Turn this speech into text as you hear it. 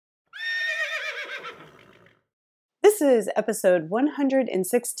This is episode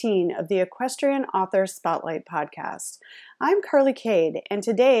 116 of the Equestrian Author Spotlight podcast. I'm Carly Cade, and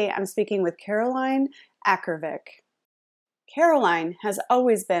today I'm speaking with Caroline Akervik. Caroline has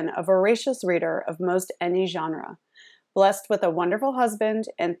always been a voracious reader of most any genre. Blessed with a wonderful husband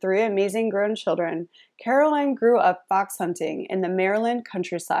and 3 amazing grown children, Caroline grew up fox hunting in the Maryland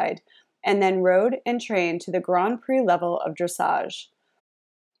countryside and then rode and trained to the Grand Prix level of dressage.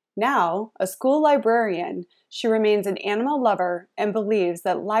 Now, a school librarian, she remains an animal lover and believes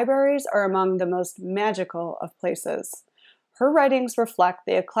that libraries are among the most magical of places. Her writings reflect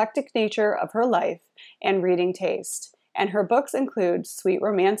the eclectic nature of her life and reading taste, and her books include sweet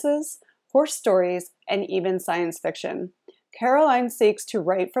romances, horse stories, and even science fiction. Caroline seeks to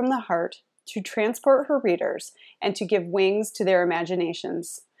write from the heart, to transport her readers, and to give wings to their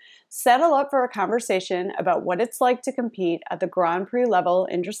imaginations. Settle up for a conversation about what it's like to compete at the Grand Prix level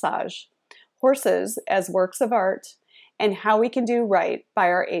in dressage, horses as works of art, and how we can do right by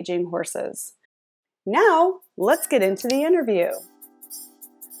our aging horses. Now, let's get into the interview.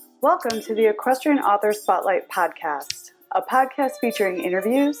 Welcome to the Equestrian Author Spotlight podcast, a podcast featuring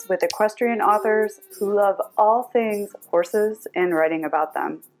interviews with equestrian authors who love all things horses and writing about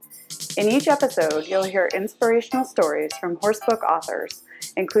them. In each episode, you'll hear inspirational stories from horsebook authors,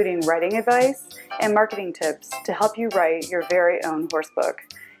 including writing advice and marketing tips to help you write your very own horsebook.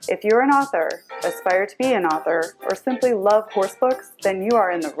 If you're an author, aspire to be an author, or simply love horsebooks, then you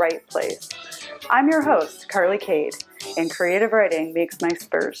are in the right place. I'm your host, Carly Cade, and creative writing makes my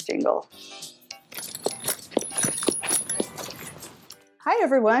spurs jingle. Hi,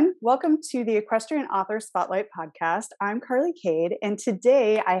 everyone. Welcome to the Equestrian Author Spotlight podcast. I'm Carly Cade, and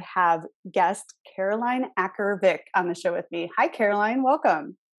today I have guest Caroline Akervik on the show with me. Hi, Caroline.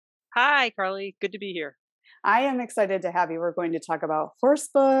 Welcome. Hi, Carly. Good to be here. I am excited to have you. We're going to talk about horse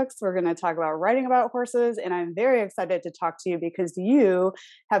books. We're going to talk about writing about horses, and I'm very excited to talk to you because you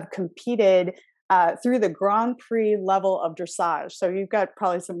have competed through the Grand Prix level of dressage. So you've got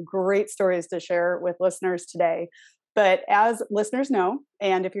probably some great stories to share with listeners today. But as listeners know,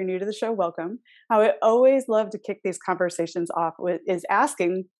 and if you're new to the show, welcome. I always love to kick these conversations off with is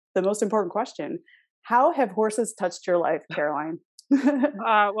asking the most important question. How have horses touched your life, Caroline?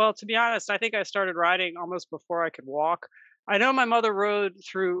 Well, to be honest, I think I started riding almost before I could walk. I know my mother rode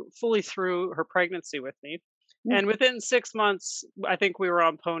fully through her pregnancy with me. And within 6 months, I think we were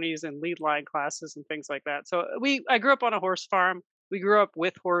on ponies and lead line classes and things like that. So I grew up on a horse farm. We grew up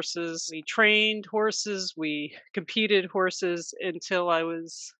with horses. We trained horses. We competed horses until I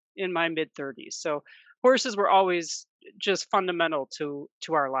was in my mid-30s. So horses were always just fundamental to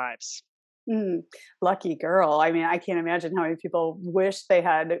our lives. Lucky girl. I mean, I can't imagine how many people wish they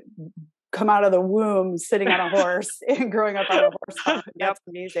had come out of the womb sitting on a horse and growing up on a horse farm. That's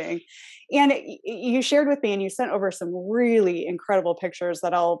amazing. And you shared with me and you sent over some really incredible pictures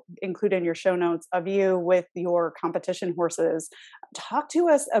that I'll include in your show notes of you with your competition horses. Talk to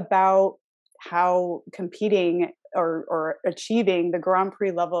us about how competing or achieving the Grand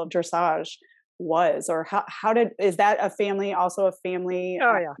Prix level of dressage was, or is that also a family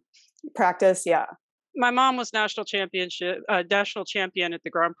practice? Yeah. My mom was national champion at the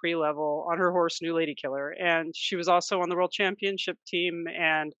Grand Prix level on her horse, New Lady Killer, and she was also on the World Championship team,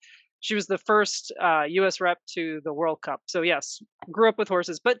 and she was the first U.S. rep to the World Cup. So yes, grew up with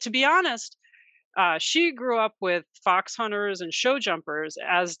horses. But to be honest, she grew up with fox hunters and show jumpers,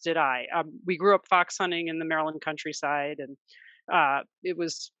 as did I. We grew up fox hunting in the Maryland countryside, and it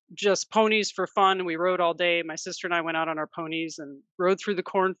was just ponies for fun. We rode all day. My sister and I went out on our ponies and rode through the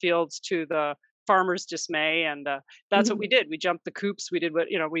cornfields to the farmer's dismay, and that's what we did. We jumped the coops. We did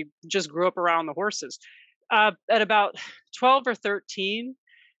we just grew up around the horses. At about 12 or 13,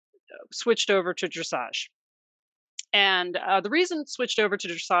 switched over to dressage. And the reason switched over to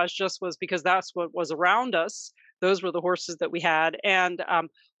dressage just was because that's what was around us. Those were the horses that we had. And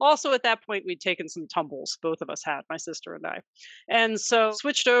also at that point, we'd taken some tumbles. Both of us had, my sister and I. And so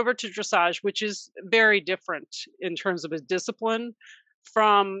switched over to dressage, which is very different in terms of a discipline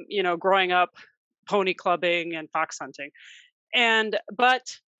from, growing up pony clubbing and fox hunting.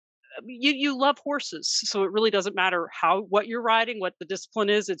 But you love horses, so it really doesn't matter what you're riding, what the discipline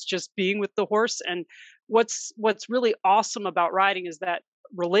is. It's just being with the horse. And what's really awesome about riding is that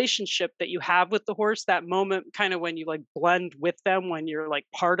relationship that you have with the horse, that moment kind of when you like blend with them, when you're like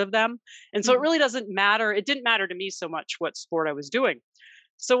part of them. And so it really doesn't matter. It didn't matter to me so much what sport I was doing.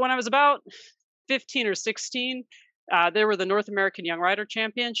 So when I was about 15 or 16, there were the North American Young Rider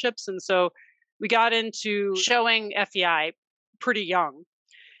Championships. And so we got into showing FEI pretty young.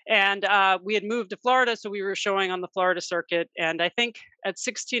 And we had moved to Florida, so we were showing on the Florida circuit. And I think at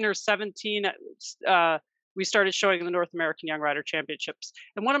 16 or 17, we started showing the North American Young Rider Championships.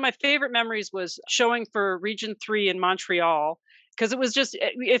 And one of my favorite memories was showing for Region 3 in Montreal, because it was just,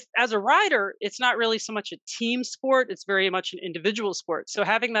 if as a rider, it's not really so much a team sport, it's very much an individual sport. So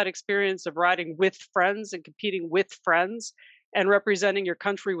having that experience of riding with friends and competing with friends and representing your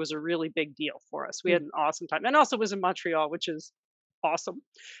country was a really big deal for us. We had an awesome time. And also it was in Montreal, which is awesome.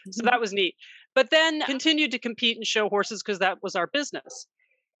 So that was neat. But then continued to compete and show horses because that was our business.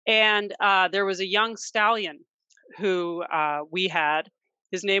 And there was a young stallion who we had.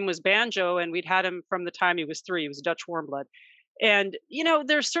 His name was Banjo, and we'd had him from the time he was 3. He was a Dutch warmblood. And,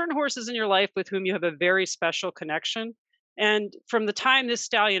 there's certain horses in your life with whom you have a very special connection. And from the time this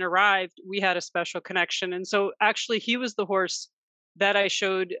stallion arrived, we had a special connection. And so actually, he was the horse that I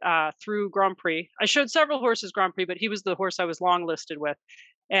showed through Grand Prix. I showed several horses Grand Prix, but he was the horse I was long listed with.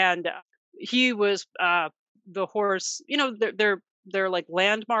 And he was the horse, they're like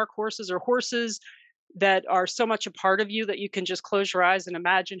landmark horses, or horses that are so much a part of you that you can just close your eyes and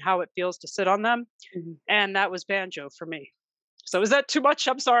imagine how it feels to sit on them. And that was Banjo for me. So is that too much?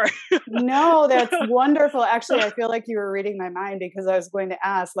 I'm sorry. No, that's wonderful. Actually, I feel like you were reading my mind, because I was going to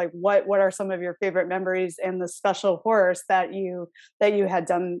ask, like, what are some of your favorite memories and the special horse that you had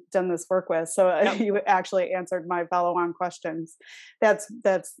done this work with? So Yep. you actually answered my follow-on questions. That's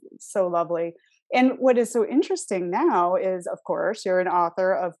so lovely. And what is so interesting now is, of course, you're an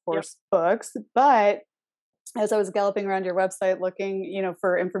author of horse books, but as I was galloping around your website looking,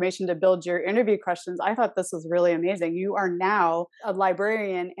 for information to build your interview questions, I thought this was really amazing. You are now a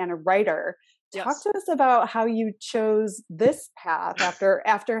librarian and a writer. Talk Yes. to us about how you chose this path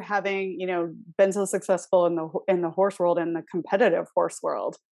after having, been so successful in the horse world and the competitive horse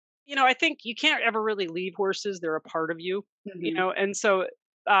world. I think you can't ever really leave horses. They're a part of you, Mhm. and so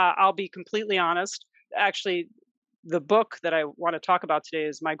I'll be completely honest. Actually, the book that I want to talk about today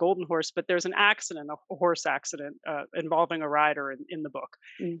is My Golden Horse, but there's an accident, a horse accident involving a rider in the book.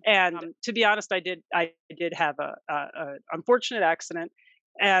 Mm. And to be honest, I did have a unfortunate accident.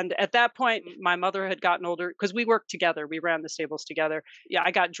 And at that point, my mother had gotten older because we worked together. We ran the stables together. Yeah, I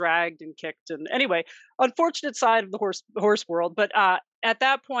got dragged and kicked. And anyway, unfortunate side of the horse world. But at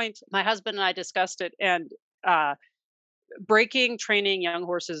that point, my husband and I discussed it, and uh, breaking training young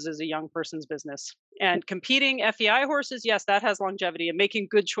horses is a young person's business. And competing FEI horses, yes, that has longevity, and making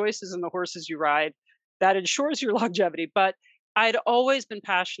good choices in the horses you ride, that ensures your longevity. But I'd always been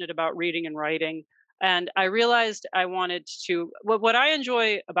passionate about reading and writing. And I realized I wanted to, what I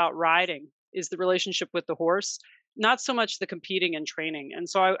enjoy about riding is the relationship with the horse, not so much the competing and training. And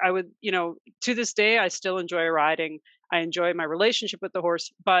so I would, to this day, I still enjoy riding. I enjoy my relationship with the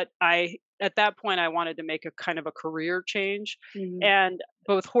horse, but at that point, I wanted to make a kind of a career change. Mhm. And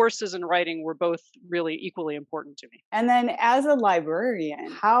both horses and writing were both really equally important to me. And then as a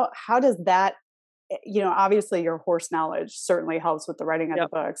librarian, how does that, obviously your horse knowledge certainly helps with the writing of the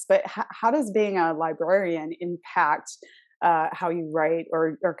Yep. books, but how does being a librarian impact how you write,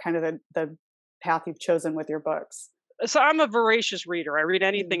 or kind of the path you've chosen with your books? So I'm a voracious reader. I read Mm.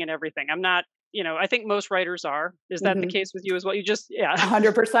 anything and everything. I'm not, I think most writers are. Is that the Mhm. case with you as well? You just, yeah.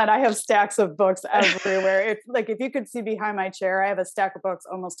 100%. I have stacks of books everywhere. It's like, if you could see behind my chair, I have a stack of books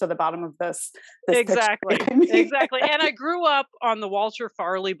almost to the bottom of this picture Exactly. behind me. Exactly. And I grew up on the Walter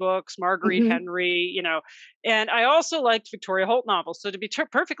Farley books, Marguerite Mhm. Henry, and I also liked Victoria Holt novels. So to be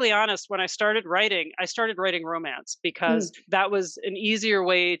perfectly honest, when I started writing romance because Mm. that was an easier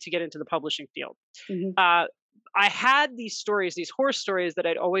way to get into the publishing field. Mhm. Uh, I had these stories, these horse stories that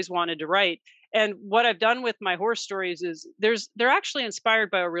I'd always wanted to write. And what I've done with my horse stories is they're actually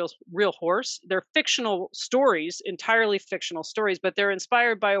inspired by a real horse. They're fictional stories, entirely fictional stories, but they're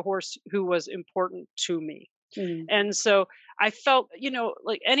inspired by a horse who was important to me. Mm. And so I felt,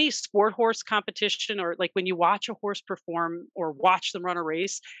 like any sport horse competition, or like when you watch a horse perform or watch them run a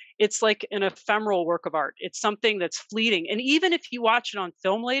race, it's like an ephemeral work of art. It's something that's fleeting. And even if you watch it on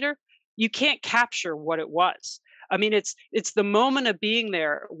film later, you can't capture what it was. I mean, it's the moment of being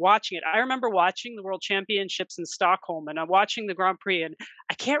there, watching it. I remember watching the World Championships in Stockholm, and I'm watching the Grand Prix, and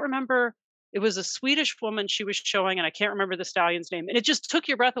I can't remember. It was a Swedish woman she was showing, and I can't remember the stallion's name. And it just took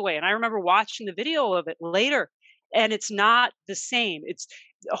your breath away. And I remember watching the video of it later, and it's not the same. It's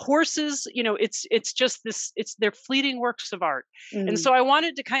horses, it's just this. It's They're fleeting works of art, and Mm. so I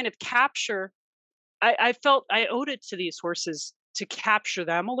wanted to kind of capture. I felt I owed it to these horses to capture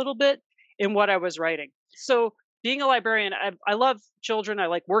them a little bit in what I was writing. So being a librarian, I love children. I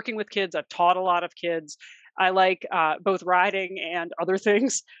like working with kids. I've taught a lot of kids. I like both riding and other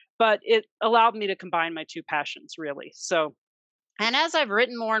things, but it allowed me to combine my two passions really. So And as I've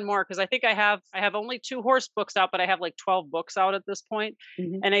written more and more, because I have only 2 horse books out, but I have like 12 books out at this point.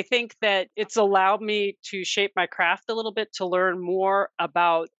 Mhm. And I think that it's allowed me to shape my craft a little bit, to learn more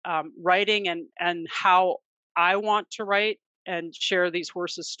about writing and how I want to write and share these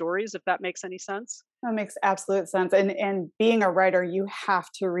horses' stories, if that makes any sense. That makes absolute sense. And being a writer, you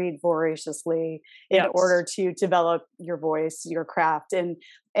have to read voraciously in Yes. order to develop your voice, your craft. And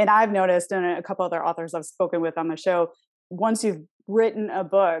I've noticed, and a couple other authors I've spoken with on the show, once you've written a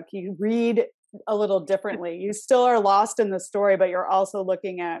book, you read a little differently. You still are lost in the story, but you're also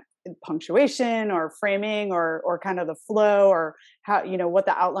looking at punctuation or framing or kind of the flow or how, what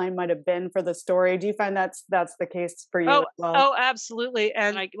the outline might have been for the story. Do you find that's the case for you Oh, as well? oh, absolutely.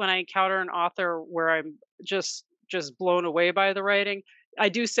 And when I encounter an author where I'm just blown away by the writing, I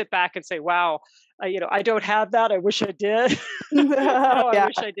do sit back and say, "Wow, I don't have that. I wish I did." I Yeah,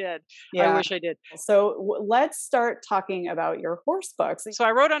 wish I did. I yeah. wish I did. So let's start talking about your horse books. So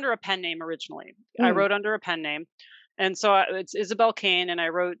I wrote under a pen name originally. I Mm, wrote under a pen name, and so it's Isabel Kane, and I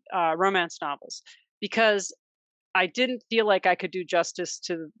wrote romance novels because I didn't feel like I could do justice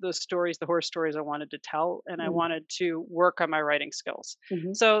to the stories, the horse stories I wanted to tell, and I mm, wanted to work on my writing skills.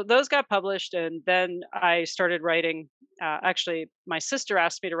 mhm, So those got published, and then I started writing. Actually, my sister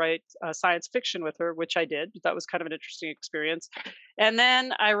asked me to write science fiction with her, which I did. That was kind of an interesting experience. And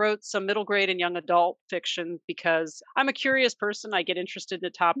then I wrote some middle grade and young adult fiction because I'm a curious person. I get interested in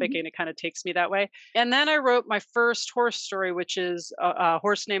a topic, mhm, and it kind of takes me that way. And then I wrote my first horse story, which is a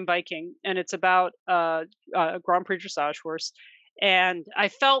horse named Viking, and it's about Grand Prix dressage horse. And I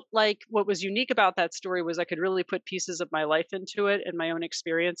felt like what was unique about that story was I could really put pieces of my life into it and my own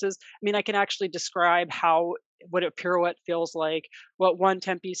experiences. I mean, I can actually describe what a pirouette feels like, what one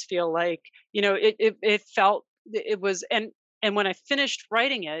tempies feel like. It felt it was and when I finished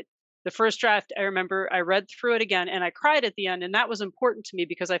writing it, the first draft, I remember I read through it again and I cried at the end, and that was important to me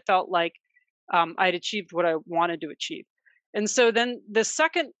because I felt like I'd achieved what I wanted to achieve. And so then the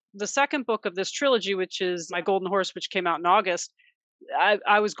second book of this trilogy, which is My Golden Horse, which came out in August,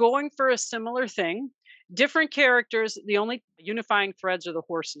 I was going for a similar thing. Different characters. The only unifying threads are the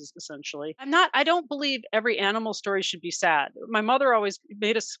horses, essentially. I don't believe every animal story should be sad. My mother always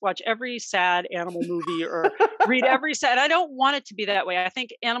made us watch every sad animal movie or read every sad. I don't want it to be that way. I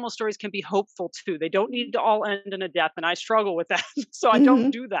think animal stories can be hopeful too. They don't need to all end in a death, and I struggle with that. So I don't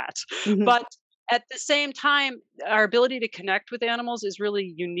mhm, do that. mhm. But at the same time, our ability to connect with animals is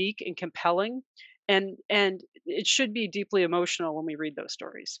really unique and compelling, and it should be deeply emotional when we read those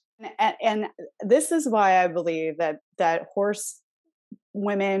stories. And this is why I believe that horse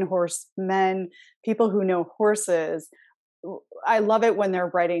women, horse men, people who know horses, I love it when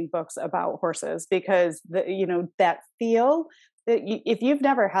they're writing books about horses because that feel that if you've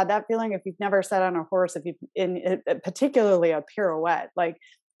never had that feeling, if you've never sat on a horse, if you particularly a pirouette, like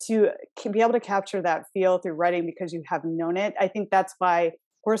be able to capture that feel through writing because you have known it. I think that's why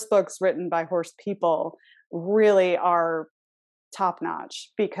horse books written by horse people really are top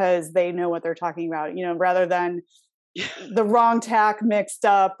notch because they know what they're talking about, rather than the wrong tack mixed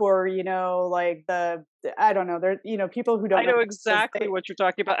up or like I don't know, there people who don't I know know horses, exactly they what you're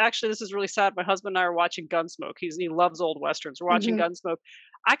talking about. Actually, this is really sad. My husband and I are watching Gunsmoke. He loves old westerns. We're watching Mhm. Gunsmoke.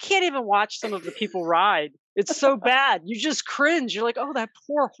 I can't even watch some of the people ride. It's so bad. You just cringe. You're like, "Oh, that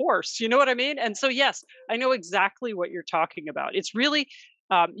poor horse." You know what I mean? And so, yes, I know exactly what you're talking about. It's really,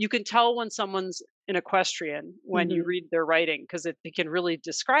 you can tell when someone's an equestrian when you Mhm. read their writing because they can really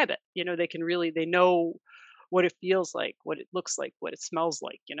describe it. They know what it feels like, what it looks like, what it smells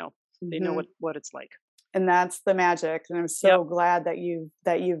like. They know Mhm. what it's like. And that's the magic, and I'm Yep. so glad that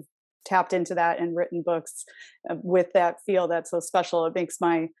you've tapped into that and written books with that feel that's so special. It makes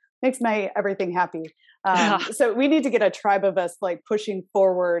my everything happy. So we need to get a tribe of us like pushing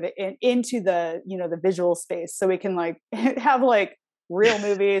forward into the visual space so we can like have like real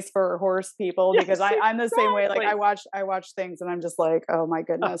movies for horse people because Yes, I'm the same way. Like exactly. I watch things and I'm just like, oh my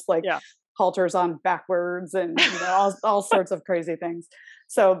goodness, like Yeah. halters on backwards and all sorts of crazy things.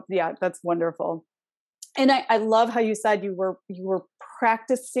 So yeah, that's wonderful. And I love how you said you were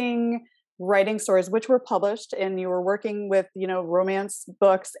practicing writing stories which were published and you were working with romance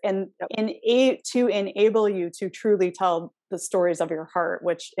books and Yep. to enable you to truly tell the stories of your heart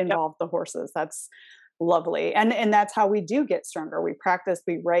which Yep. involve the horses. That's lovely. And that's how we do get stronger. We practice,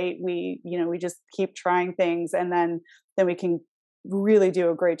 we write, we just keep trying things and then we can really do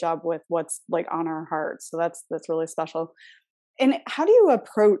a great job with what's like on our heart. So that's really special. And how do you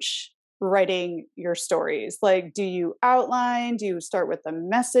approach writing your stories? Like, do you outline? Do you start with the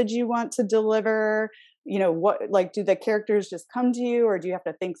message you want to deliver? What like do the characters just come to you, or do you have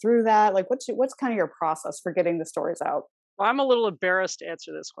to think through that? Like, what's kind of your process for getting the stories out? Well, I'm a little embarrassed to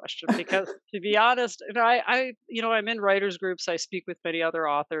answer this question because, to be honest, I'm in writers groups. I speak with many other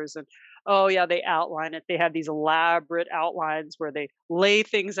authors, and oh yeah, they outline it. They have these elaborate outlines where they lay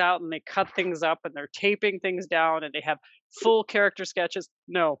things out and they cut things up, and they're taping things down, and they have full character sketches.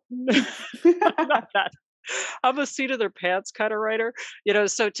 No, I'm not that. I'm a seat of their pants kind of writer,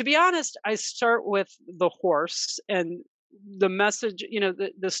 So to be honest, I start with the horse and the message,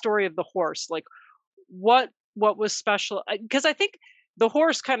 the story of the horse, like what was special, because I think the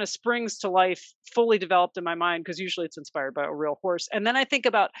horse kind of springs to life fully developed in my mind, because usually it's inspired by a real horse, and then I think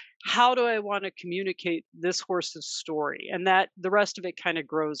about how do I want to communicate this horse's story, and that the rest of it kind of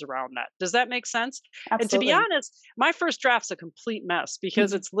grows around that. Does that make sense? And to be Absolutely. honest, my first draft's a complete mess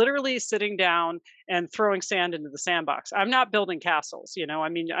because it's literally sitting down and throwing sand into the sandbox. I'm not building castles, I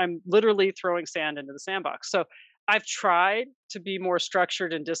mean, I'm literally throwing sand into the sandbox. So I've tried to be more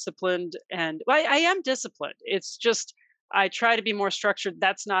structured and disciplined, and I am disciplined. It's just I try to be more structured.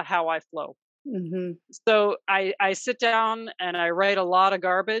 That's not how I flow. Hmm. So I sit down and I write a lot of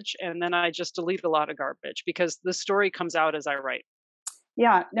garbage, and then I just delete a lot of garbage because the story comes out as I write.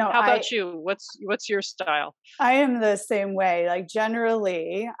 Yeah, no, How about you? What's your style? I am the same way. Like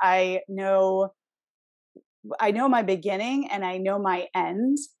generally, I know my beginning and I know my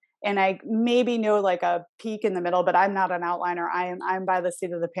end. And I maybe know like a peak in the middle, but I'm not an outliner. I'm by the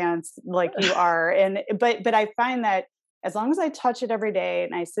seat of the pants like you are. And but I find that as long as I touch it every day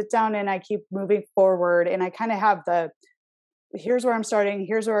and I sit down and I keep moving forward and I kind of have the here's where I'm starting,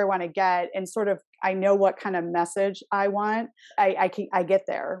 here's where I want to get, and sort of I know what kind of message I want. I get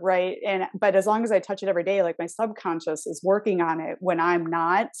there, right? And but as long as I touch it every day, like my subconscious is working on it when I'm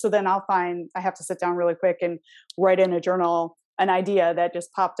not. So then I'll find I have to sit down really quick and write in a journal an idea that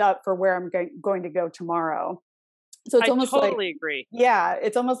just popped up for where I'm going to go tomorrow. So it's I almost like, totally agree. yeah,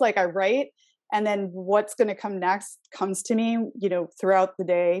 it's almost like I write and then what's going to come next comes to me, throughout the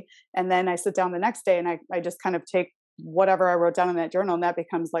day. And then I sit down the next day and I just kind of take whatever I wrote down in that journal and that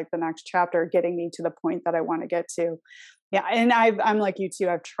becomes like the next chapter, getting me to the point that I want to get to. Yeah. And I'm like you too.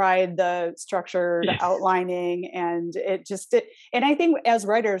 I've tried the structured outlining and and I think as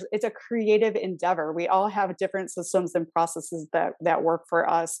writers, it's a creative endeavor. We all have different systems and processes that work for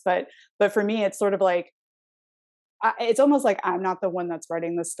us. But for me, it's sort of like, it's almost like I'm not the one that's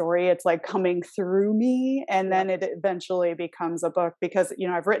writing the story. It's like coming through me, and Yep. then it eventually becomes a book. Because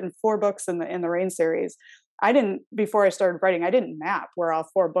I've written 4 books in the Rain series. I didn't before I started writing. I didn't map where all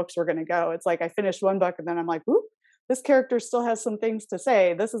 4 books were going to go. It's like I finished one book, and then I'm like, "Ooh, this character still has some things to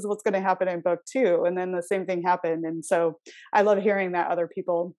say. This is what's going to happen in book 2," and then the same thing happened. And so I love hearing that other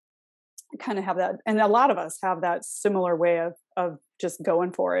people kind of have that, and a lot of us have that similar way of just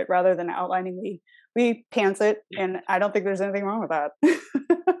going for it rather than outlining. We pants it, and I don't think there's anything wrong with that.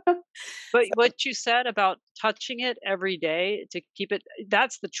 But So, what you said about touching it every day to keep it,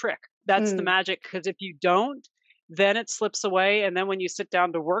 that's the trick. That's the mm, magic, because if you don't, then it slips away, and then when you sit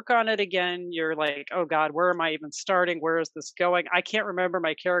down to work on it again, you're like, "Oh god, where am I even starting? Where is this going? I can't remember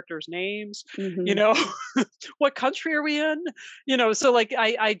my characters' names." You mhm. know? "What country are we in?" So, like,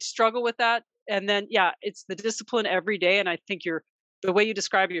 I struggle with that, and then, yeah, it's the discipline every day, and I think the way you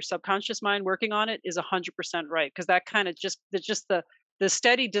describe your subconscious mind working on it is 100% right, because that kinda just the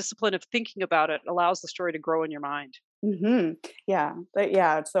steady discipline of thinking about it allows the story to grow in your mind. Mhm. Yeah, but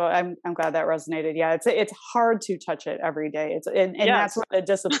yeah, so I'm glad that resonated. Yeah, it's hard to touch it every day. And that's Yes. where the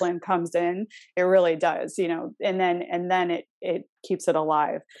discipline comes in. It really does, and then it keeps it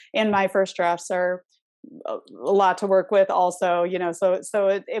alive. And my first drafts are a lot to work with also,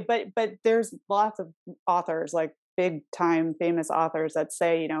 but there's lots of authors, like big time famous authors, that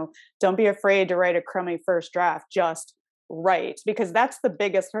say, don't be afraid to write a crummy first draft, just write, because that's the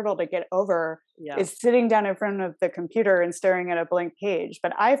biggest hurdle to get over, Yeah. is sitting down in front of the computer and staring at a blank page.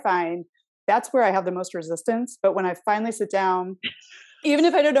 But I find that's where I have the most resistance. But when I finally sit down, even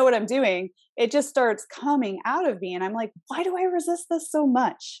if I don't know what I'm doing, it just starts coming out of me. And I'm like, why do I resist this so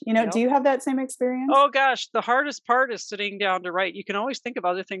much? Do Yep. you have that same experience? Oh gosh, the hardest part is sitting down to write. You can always think of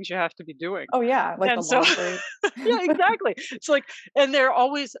other things you have to be doing. Oh, yeah, like the And so laundry. yeah, exactly. It's like, and there are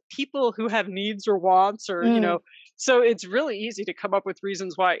always people who have needs or wants, Mm. so it's really easy to come up with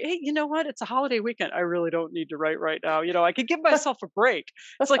reasons why, hey, you know what? It's a holiday weekend. I really don't need to write right now. I could give myself a break.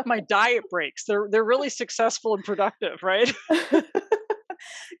 It's like my diet breaks. They're really successful and productive, right?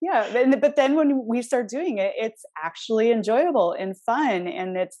 Yeah, but then when we start doing it, it's actually enjoyable and fun,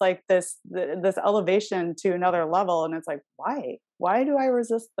 and it's like this elevation to another level. And it's like, why do I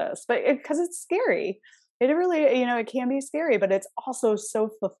resist this? But because it's scary. It really, it can be scary, but it's also so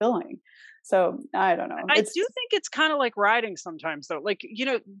fulfilling. So I don't know. I It's do think it's kind of like riding sometimes though. Like,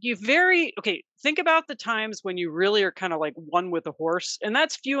 think about the times when you really are kind of like one with a horse, and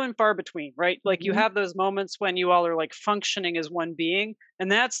that's few and far between, right? Like you Mhm. have those moments when you all are like functioning as one being,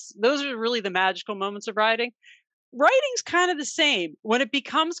 and those are really the magical moments of riding. Writing's kind of the same. When it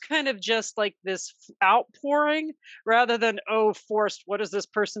becomes kind of just like this outpouring rather than, oh, forced, what does this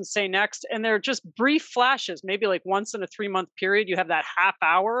person say next? And they're just brief flashes, maybe like once in a 3-month period, you have that half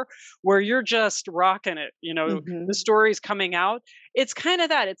hour where you're just rocking it. The Mhm. story's coming out. It's kind of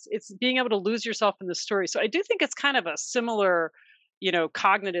that. It's being able to lose yourself in the story. So I do think it's kind of a similar,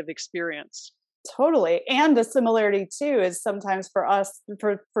 cognitive experience. Totally. And the similarity too is sometimes for us,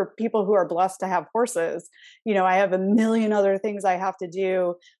 for people who are blessed to have horses, I have a million other things I have to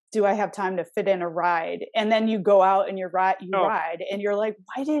do. Do I have time to fit in a ride? And then you go out and you Oh, ride and you're like,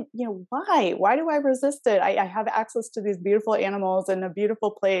 why do I resist it? I have access to these beautiful animals and a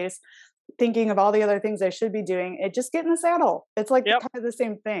beautiful place, thinking of all the other things I should be doing. It just get in the saddle. It's like yep, kind of the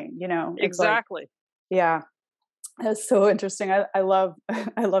same thing, it's like, exactly. yeah. That's so interesting. I love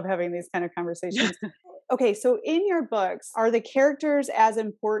I love having these kind of conversations. Okay, so in your books, are the characters as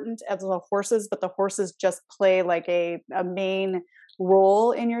important as the horses, but the horses just play like a main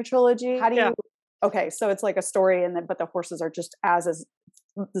role in your trilogy? How do Yeah. you Okay, so it's like a story and then but the horses are just as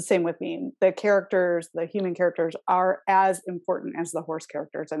the same with me. The characters, the human characters are as important as the horse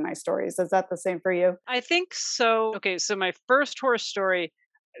characters in my stories. Is that the same for you? I think so. Okay, so my first horse story,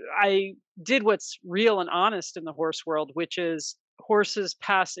 I did what's real and honest in the horse world, which is horses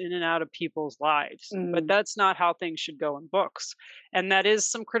pass in and out of people's lives. But Mm, that's not how things should go in books. And that is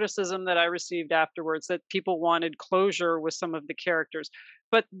some criticism that I received afterwards, that people wanted closure with some of the characters.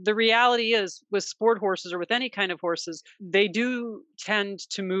 But the reality is, with sport horses or with any kind of horses, they do tend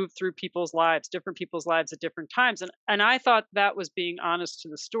to move through people's lives, different people's lives at different times. And I thought that was being honest to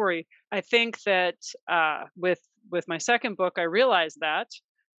the story. I think that with my second book, I realized that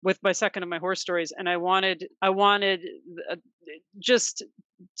with my second of my horse stories, and I wanted uh, just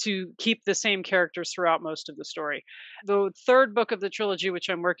to keep the same characters throughout most of the story. The third book of the trilogy, which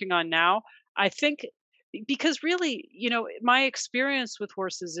I'm working on now, I think, because really, my experience with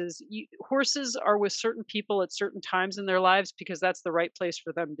horses is, horses are with certain people at certain times in their lives because that's the right place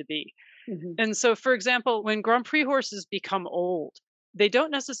for them to be. mhm, And so, for example, when Grand Prix horses become old, they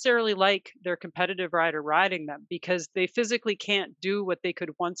don't necessarily like their competitive rider riding them because they physically can't do what they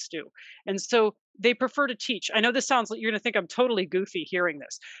could once do. And so they prefer to teach. I know this sounds like you're going to think I'm totally goofy hearing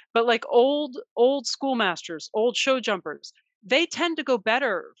this, but like old schoolmasters, old show jumpers, they tend to go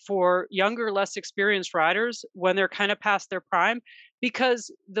better for younger, less experienced riders when they're kind of past their prime,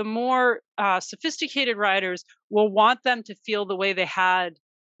 because the more sophisticated riders will want them to feel the way they had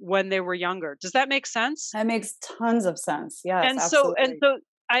when they were younger. Does that make sense? that makes tons of sense. Yes, And absolutely. so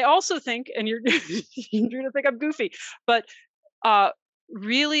I also think, and you're you're gonna think I'm goofy, but uh,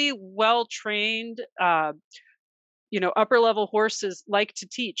 really well trained, upper level horses like to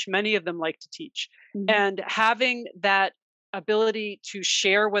teach. Many of them like to teach, Mhm. and having that ability to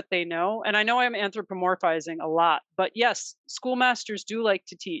share what they know. And I know I'm anthropomorphizing a lot, but yes, schoolmasters do like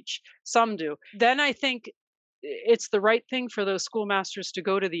to teach. Some do. Then I think it's the right thing for those schoolmasters to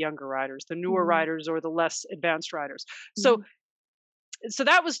go to the younger riders, the newer Mhm. riders, or the less advanced riders. So Mhm.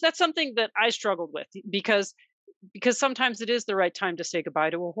 that's something that I struggled with, because sometimes it is the right time to say goodbye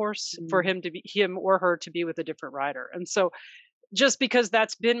to a horse for Mhm. him or her to be with a different rider. And so, just because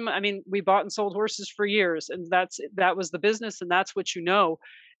that's been, I mean, we bought and sold horses for years, and that was the business, and that's what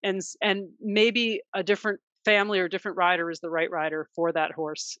and maybe a different family or different rider is the right rider for that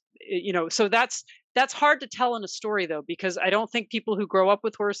horse. So that's hard to tell in a story though, because I don't think people who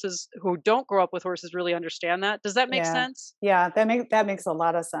don't grow up with horses really understand that. Does that make Yeah. sense? Yeah, that makes a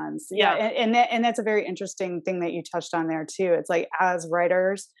lot of sense. Yeah, Yeah. and that's a very interesting thing that you touched on there too. It's like as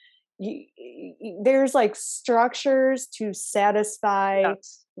writers, there's like structures to satisfy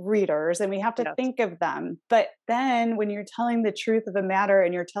Yes. readers, and we have to Yes. think of them. But then when you're telling the truth of a matter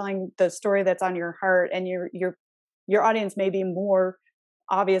and you're telling the story that's on your heart, and your audience may be more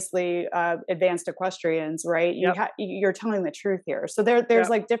obviously advanced equestrians, right? Yep. You're telling the truth here. So there's Yep.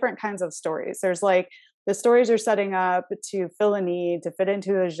 like different kinds of stories. There's like the stories you're setting up to fill a need, to fit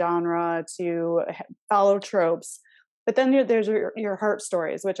into a genre, to follow tropes. But then there's your heart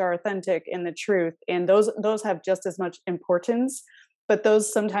stories, which are authentic in the truth, and those have just as much importance. But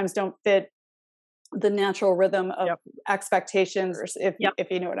those sometimes don't fit the natural rhythm of Yep. expectations, Yep.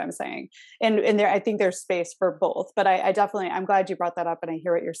 if you know what I'm saying. And there, I think there's space for both, but I definitely, I'm glad you brought that up and I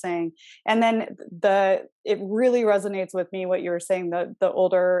hear what you're saying. And then it really resonates with me what you were saying, the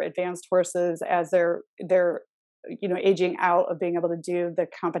older advanced horses, as they're aging out of being able to do the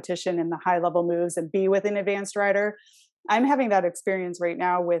competition and the high level moves and be with an advanced rider. I'm having that experience right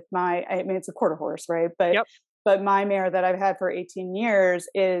now with I mean, it's a quarter horse, right? Yep. But my mare that I've had for 18 years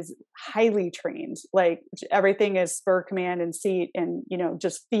is highly trained. Like everything is spur, command, and seat, and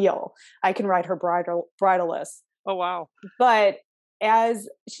just feel. I can ride her bridleless. Oh, wow. But as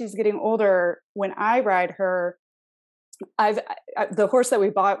she's getting older, when I ride her, the horse that we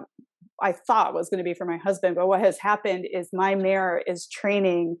bought, I thought was going to be for my husband. But what has happened is my mare is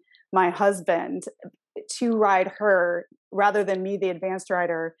training my husband to ride her rather than me, the advanced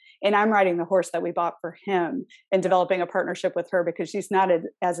rider. And I'm riding the horse that we bought for him and developing a partnership with her because she's not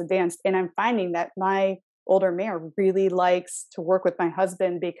as advanced. And I'm finding that my older mare really likes to work with my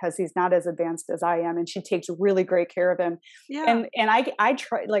husband because he's not as advanced as I am. And she takes really great care of him. Yeah. And I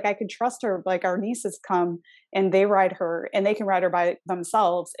try, like, I can trust her. Like our nieces come and they ride her and they can ride her by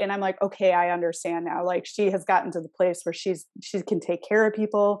themselves. And I'm like, okay, I understand now. Like she has gotten to the place where she can take care of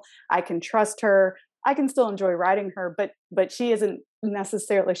people. I can trust her. I can still enjoy riding her, but she isn't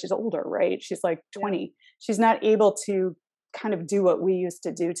necessarily, she's older, right? She's like 20. Yeah. She's not able to kind of do what we used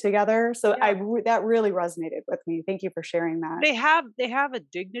to do together. So yeah. That really resonated with me. Thank you for sharing that. They have a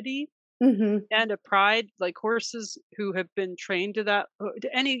dignity and a pride, like horses who have been trained to that,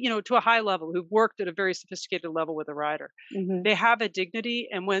 to a high level, who've worked at a very sophisticated level with a rider. They have a dignity,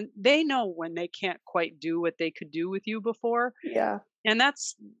 and when they know when they can't quite do what they could do with you before. Yeah. And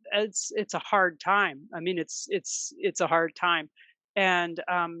it's a hard time. I mean, it's a hard time. And,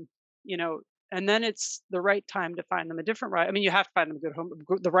 and then it's the right time to find them a different rider. I mean, you have to find them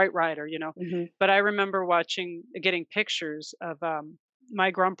the right rider, but I remember getting pictures of, my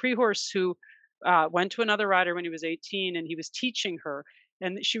Grand Prix horse who, went to another rider when he was 18 and he was teaching her.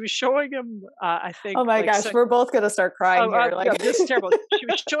 And she was showing him, I think. Oh my gosh, we're both going to start crying here. Yeah, this is terrible. She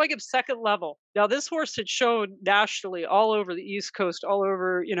was showing him second level. Now, this horse had shown nationally all over the East Coast, all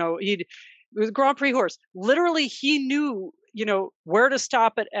over, it was a Grand Prix horse. Literally, he knew, where to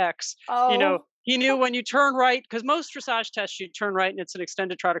stop at X. Oh. He knew when you turn right, because most dressage tests you turn right and it's an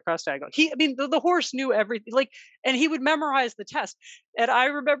extended trot across diagonal. The horse knew everything, and he would memorize the test. And I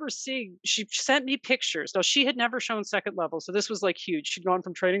remember she sent me pictures. Now, she had never shown second level, so this was like huge. She'd gone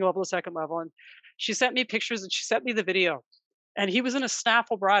from training level to second level, and she sent me pictures and she sent me the video. And he was in a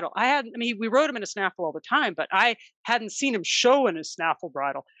snaffle bridle. We rode him in a snaffle all the time, but I hadn't seen him show in a snaffle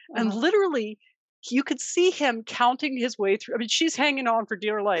bridle. Uh-huh. And literally, you could see him counting his way through. I mean, she's hanging on for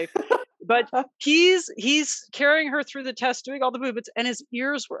dear life. But he's carrying her through the test, doing all the movements, and his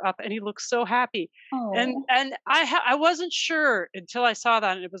ears were up, and he looked so happy. Oh. And I wasn't sure until I saw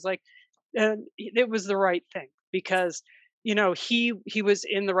that, and it was like, it was the right thing because he was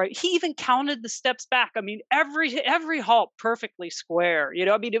in the right. He even counted the steps back. I mean, every halt perfectly square.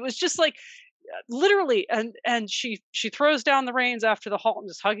 It was just like literally. And she throws down the reins after the halt and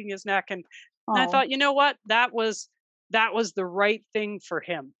just hugging his neck, and I thought, you know what, that was the right thing for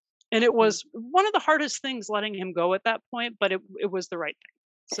him. And it was one of the hardest things letting him go at that point, but it was the right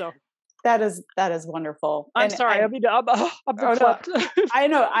thing. So that is wonderful. I'm sorry. I'm flipped. I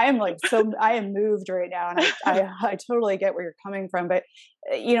know. I am moved right now, and I totally get where you're coming from. But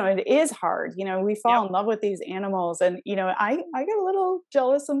it is hard. We fall in love with these animals, and I get a little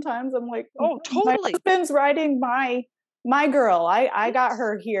jealous sometimes. I'm like, oh, totally. My husband's riding my girl. I got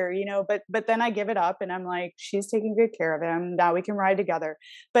her here, but then I give it up and I'm like, she's taking good care of him. Now we can ride together.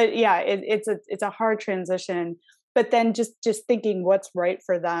 But yeah, it's a hard transition. But then just thinking what's right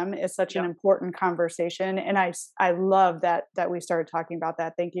for them is such an important conversation. And I love that we started talking about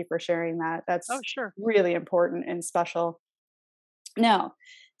that. Thank you for sharing that. That's really important and special. Now,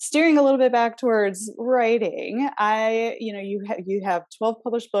 steering a little bit back towards writing, you have 12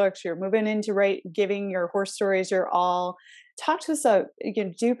 published books. You're moving into giving your horse stories your all. Talk to us. Do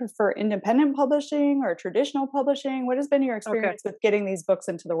you prefer independent publishing or traditional publishing? What has been your experience with getting these books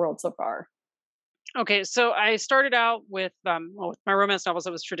into the world so far? Okay, so I started out with my romance novels.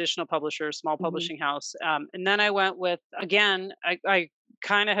 It was traditional publisher, small publishing house, and then I went with I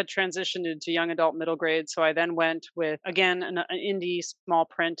kind of had transitioned into young adult middle grade, so I then went with an indie small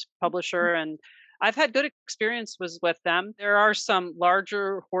print publisher, and I've had good experience with them. There are some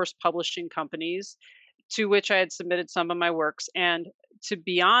larger horse publishing companies to which I had submitted some of my works, and to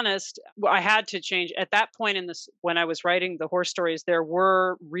be honest, I had to change at that point in this when I was writing the horse stories. There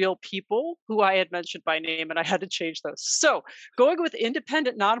were real people who I had mentioned by name, and I had to change those. So going with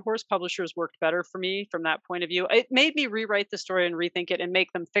independent non-horse publishers worked better for me from that point of view. It made me rewrite the story and rethink it and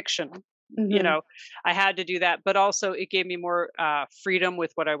make them fiction. You Hmm. know, I had to do that, but also it gave me more freedom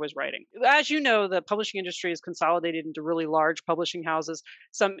with what I was writing. As you know, the publishing industry is consolidated into really large publishing houses,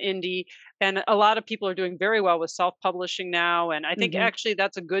 some indie, and a lot of people are doing very well with self-publishing now. And I think Hmm. actually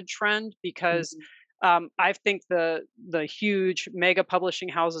that's a good trend because Hmm. I think the huge mega publishing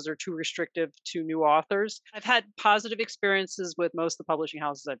houses are too restrictive to new authors. I've had positive experiences with most of the publishing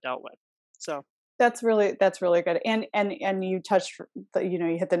houses I've dealt with. So That's really good. And you touched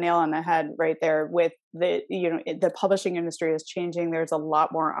you hit the nail on the head right there with the publishing industry is changing. There's a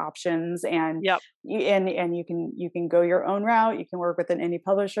lot more options, and yep, you can go your own route. You can work with an indie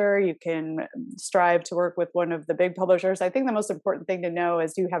publisher. You can strive to work with one of the big publishers. I think the most important thing to know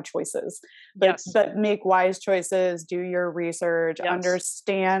is you have choices, but yes, but make wise choices. Do your research. yes,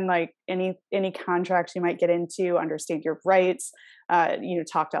 Understand like any contracts you might get into. Understand your rights.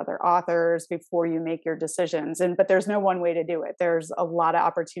 Talk to other authors before you make your decisions. But there's no one way to do it. There's a lot of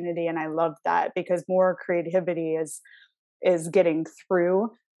opportunity, and I love that because more creativity is getting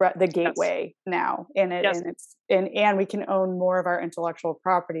through the yes, gateway now, and it yes, and it's and we can own more of our intellectual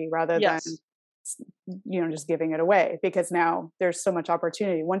property rather than yes. just giving it away, because now there's so much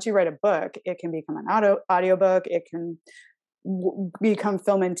opportunity. Once you write a book, it can become an audiobook. It can become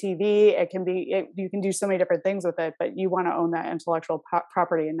film and TV. You can do so many different things with it, but you want to own that intellectual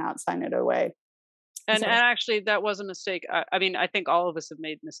property and not sign it away. And So, actually, that was a mistake. I mean, I think all of us have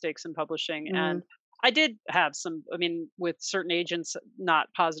made mistakes in publishing, mm, and I did have some. I mean, with certain agents, not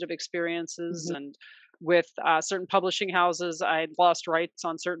positive experiences, mhm, and with certain publishing houses, I lost rights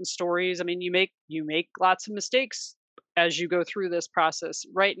on certain stories. I mean, you make lots of mistakes as you go through this process.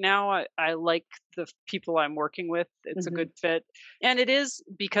 Right now, I like the people I'm working with. It's a mhm, good fit, and it is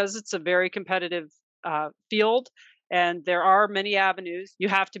because it's a very competitive field and there are many avenues. You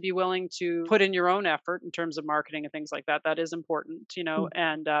have to be willing to put in your own effort in terms of marketing and things like that. That is important. mm.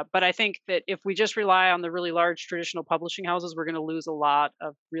 And but I think that if we just rely on the really large traditional publishing houses, we're going to lose a lot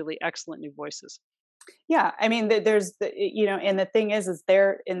of really excellent new voices. Yeah, I mean, and the thing is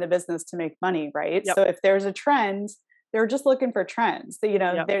they're in the business to make money, right? Yep. So if there's a trend, they're just looking for trends.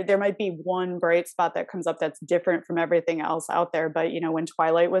 Yep. There might be one bright spot that comes up that's different from everything else out there. But when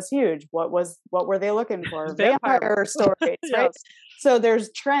Twilight was huge, what were they looking for? Vampire. Vampire stories, right? Yes. So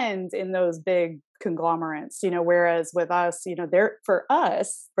there's trends in those big conglomerates. Whereas with us, they're for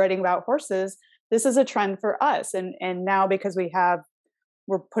us writing about horses. This is a trend for us, and now because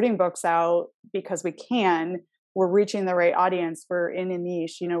we're putting books out because we can, we're reaching the right audience, we're in a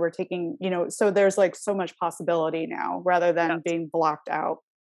niche, we're taking, so there's like so much possibility now rather than Yes. being blocked out.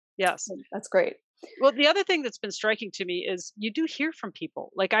 Yes. That's great. Well, the other thing that's been striking to me is you do hear from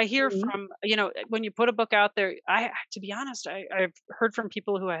people. Like I hear Mhm. from when you put a book out there, to be honest, I've heard from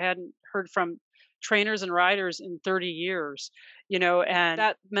people who I hadn't heard from trainers and riders in 30 years, and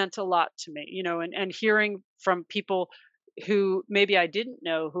that meant a lot to me, and hearing from people who maybe I didn't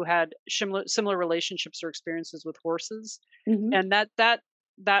know who had similar relationships or experiences with horses. Mhm. And that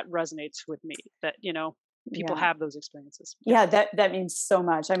resonates with me that people Yeah. have those experiences. Yeah. Yeah, that means so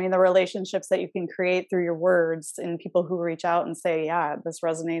much. I mean, the relationships that you can create through your words and people who reach out and say, "Yeah, this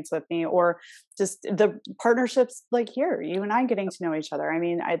resonates with me," or just the partnerships like here, you and I getting to know each other. I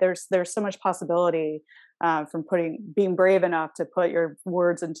mean, there's so much possibility from being brave enough to put your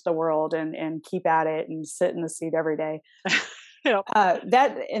words into the world and keep at it and sit in the seat every day. Yeah.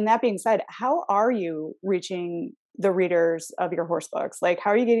 That being said, how are you reaching the readers of your horse books? Like,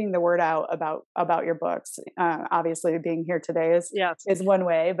 how are you getting the word out about your books? Obviously, being here today is Yes. is one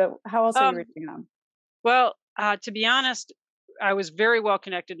way, but how else are you Um, reaching them? well, to be honest, I was very well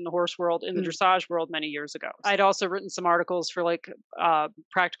connected in the horse world, in the Mm, dressage world many years ago. I'd also written some articles for like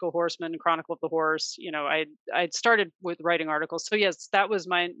Practical Horseman, Chronicle of the Horse. I'd started with writing articles. So yes, that was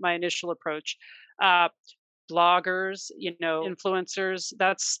my initial approach. Uh, bloggers, influencers,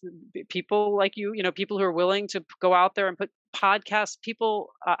 that's people like you, people who are willing to go out there and put podcasts.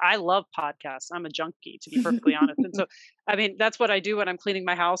 I love podcasts. I'm a junkie, to be perfectly honest. And so, I mean, that's what I do when I'm cleaning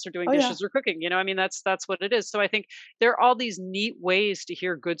my house or doing oh yeah. dishes or cooking. I mean, that's what it is. So I think there are all these neat ways to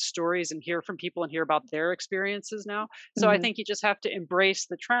hear good stories and hear from people and hear about their experiences now. So I Hmm. think you just have to embrace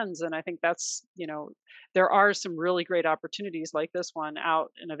the trends. And I think that's there are some really great opportunities like this one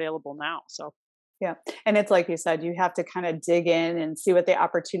out and available now. So Yeah. And it's like you said, you have to kind of dig in and see what the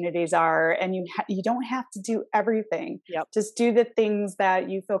opportunities are. And you don't have to do everything. Yep. Just do the things that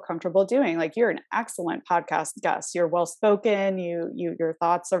you feel comfortable doing. Like you're an excellent podcast guest. You're well spoken. Your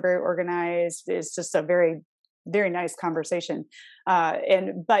thoughts are very organized. It's just a very, very nice conversation.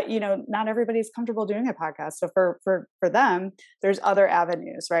 But not everybody's comfortable doing a podcast. So for them, there's other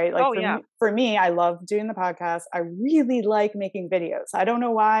avenues, right? Like Oh yeah. for me, I love doing the podcast. I really like making videos. I don't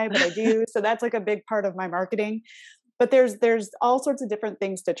know why, but I do. So that's like a big part of my marketing. But there's all sorts of different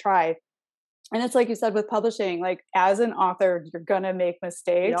things to try. And it's like you said with publishing, like as an author, you're going to make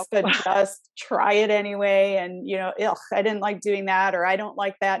mistakes, Yep. but just try it anyway. And, I didn't like doing that, or I don't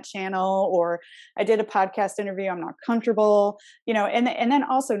like that channel, or I did a podcast interview, I'm not comfortable, and then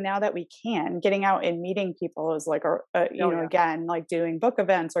also now that we can, getting out and meeting people is like, again, like doing book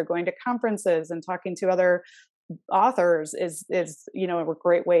events or going to conferences and talking to other authors is a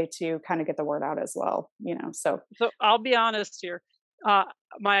great way to kind of get the word out as well, so. So I'll be honest here.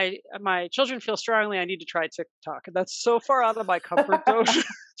 My children feel strongly I need to try TikTok. That's so far out of my comfort zone.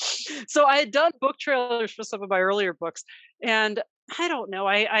 So I had done book trailers for some of my earlier books, and I don't know.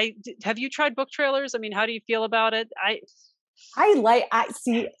 Have you tried book trailers? I mean, how do you feel about it? I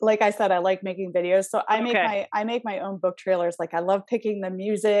see, like I said, I like making videos. So Okay. I make my own book trailers. Like I love picking the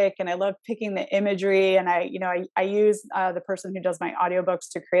music and I love picking the imagery. And I use the person who does my audiobooks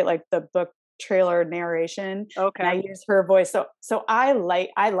to create like the book trailer narration. And I Okay. use her voice. So I like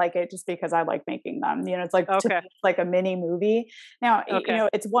it just because I like making them. It's like, to me, Okay. it's like a mini movie. Now, Okay.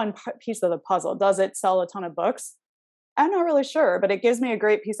 it's one piece of the puzzle. Does it sell a ton of books? I'm not really sure, but it gives me a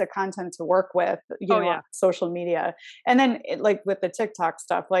great piece of content to work with, Oh on yeah. social media. And then like with the TikTok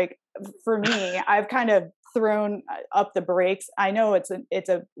stuff, like for me, I've kind of thrown up the brakes. I know it's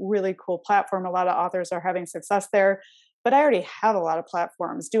a really cool platform. A lot of authors are having success there, but I already have a lot of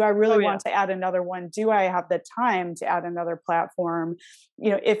platforms. Do I really Oh yeah. want to add another one? Do I have the time to add another platform?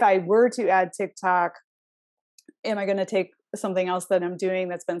 If I were to add TikTok, am I going to take something else that I'm doing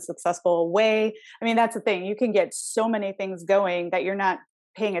that's been successful away? I mean, that's the thing. You can get so many things going that you're not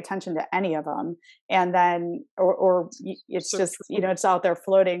paying attention to any of them. And then, it's So just, true. it's out there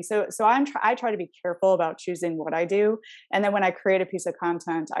floating. So I try to be careful about choosing what I do. And then when I create a piece of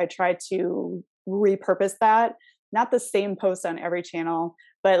content, I try to repurpose that, not the same post on every channel,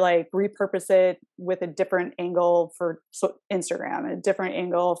 but like repurpose it with a different angle for Instagram, a different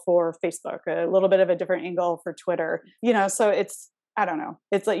angle for Facebook, a little bit of a different angle for Twitter, so I don't know.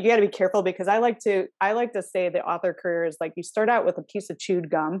 It's like, you got to be careful because I like to say the author career is like, you start out with a piece of chewed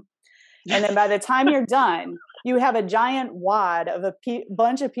gum. And then by the time you're done, you have a giant wad of a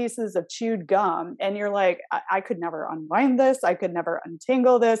bunch of pieces of chewed gum. And you're like, I could never unwind this. I could never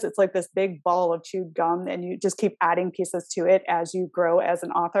untangle this. It's like this big ball of chewed gum. And you just keep adding pieces to it as you grow as an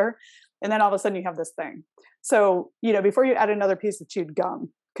author. And then all of a sudden you have this thing. So, before you add another piece of chewed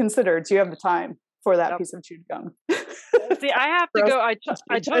gum, consider, do you have the time for that Yep. piece of chewed gum? See, I have to Gross. go.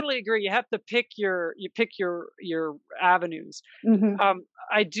 I totally agree. You have to pick your avenues. Mm-hmm.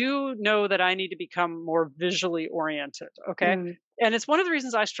 I do know that I need to become more visually oriented. Okay. Mm. And it's one of the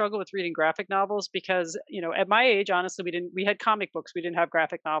reasons I struggle with reading graphic novels because, at my age, honestly, we had comic books, we didn't have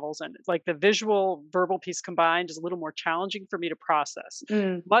graphic novels. And like the visual verbal piece combined is a little more challenging for me to process,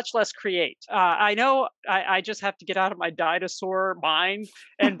 Mm. much less create. I know I just have to get out of my dinosaur mind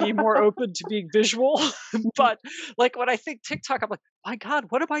and be more open to being visual. But like when I think TikTok, I'm like, my God,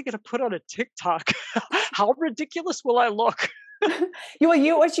 what am I going to put on a TikTok? How ridiculous will I look?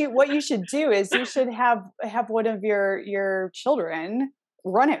 What you should do is you should have one of your children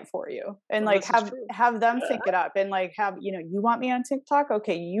run it for you and Well, like this is true. have them think it up and like have, you want me on TikTok?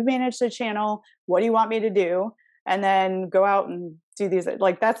 Okay, you manage the channel. What do you want me to do? And then go out and do these.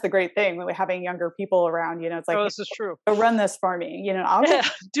 Like that's the great thing when we're having younger people around, it's like, Oh, hey, this is true. go run this for me. Yeah,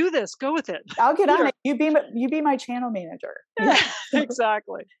 do this. Go with it. I'll get on Here. it. You be my channel manager. Yeah,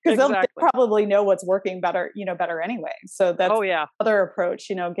 exactly. Because they'll Exactly. probably know what's working better, better anyway. So that's Oh yeah. other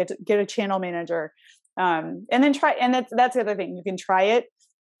approach. Get a channel manager, and then try. And that's the other thing. You can try it.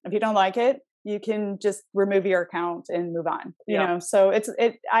 If you don't like it, you can just remove your account and move on. Yeah. So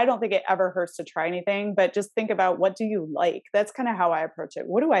I don't think it ever hurts to try anything, but just think about what do you like. That's kind of how I approach it.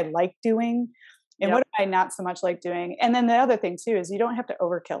 What do I like doing, and what Yep. do I not so much like doing? And then the other thing too is you don't have to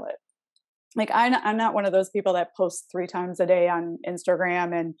overkill it. Like I'm not one of those people that posts 3 times a day on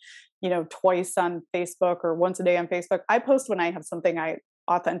Instagram and twice on Facebook or once a day on Facebook. I post when I have something I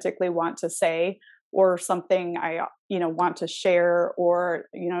authentically want to say or something I want to share or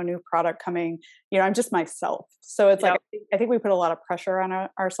a new product coming. I'm just myself. So it's like Yep. I think we put a lot of pressure on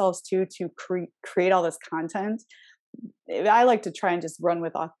ourselves too to create all this content. I like to try and just run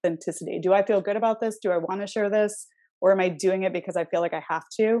with authenticity. Do I feel good about this? Do I want to share this? Or am I doing it because I feel like I have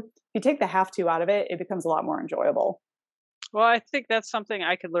to? If you take the have to out of it, it becomes a lot more enjoyable. Well, I think that's something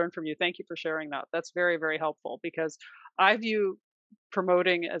I could learn from you. Thank you for sharing that. That's very, very helpful because I view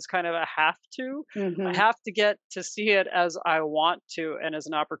promoting as kind of a have to. I Hmm. have to get to see it as I want to and as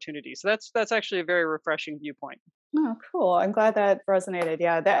an opportunity. So that's actually a very refreshing viewpoint. Oh, cool. I'm glad that resonated.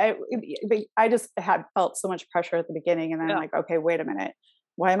 Yeah, I just had felt so much pressure at the beginning, and then I'm Yeah. like, okay, wait a minute.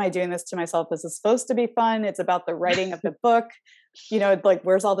 Why am I doing this to myself? This is supposed to be fun. It's about the writing of the book. Like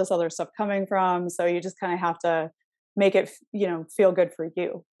where's all this other stuff coming from? So you just kind of have to make it, feel good for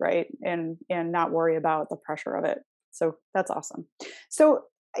you, right? And not worry about the pressure of it. So that's awesome. So,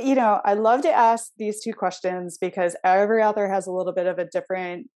 I love to ask these two questions because every author has a little bit of a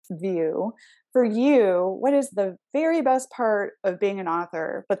different view. For you, what is the very best part of being an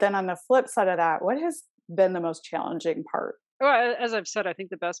author? But then on the flip side of that, what has been the most challenging part? Well, as I've said, I think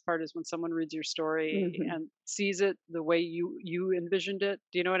the best part is when someone reads your story Hmm. and sees it the way you envisioned it.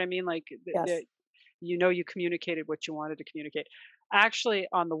 Do you know what I mean? Like Yes. you communicated what you wanted to communicate. Actually,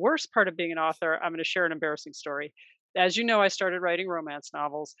 on the worst part of being an author, I'm going to share an embarrassing story. As you know, I started writing romance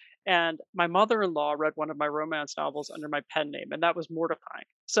novels, and my mother-in-law read one of my romance novels under my pen name, and that was mortifying.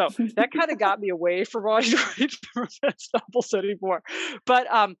 So that kind of got me away from wanting to write romance novels anymore. But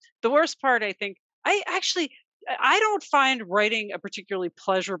the worst part, I think, I don't find writing a particularly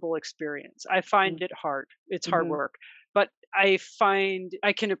pleasurable experience. I find it hard. It's hard Mm-hmm. work. But I find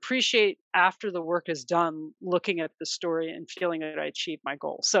I can appreciate after the work is done, looking at the story and feeling that I achieved my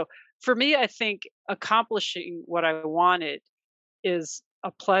goal. So for me, I think accomplishing what I wanted is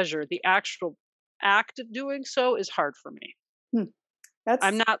a pleasure. The actual act of doing so is hard for me. I'm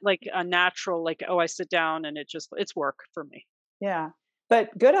That's not like a natural, like, oh, I sit down and it's work for me. Yeah.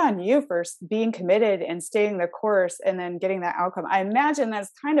 But good on you for being committed and staying the course and then getting that outcome. I imagine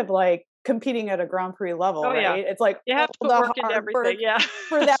that's kind of like competing at a Grand Prix level, Oh yeah. right? It's like You all have to put the work into hard everything. work Yeah.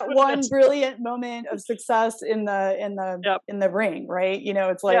 for that That's what it one is. brilliant moment of success in the Yep. in the ring, right?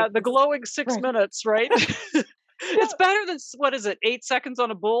 It's Yeah, like the glowing 6 right. minutes, right? It's better than what is it, 8 seconds on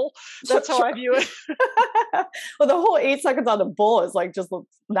a bull? Sure, That's how sure. I view it. Well, the whole 8 seconds on the bull is like just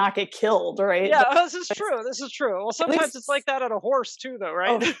not get killed, right? Yeah, But this is it's, true, this is true. Well, at sometimes it's like least that on a horse too though,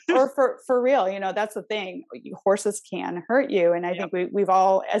 right? oh, or for real, that's the thing. Horses can hurt you, and I Yep. think we've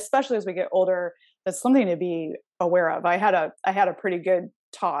all, especially as we get older, that's something to be aware of. I had a pretty good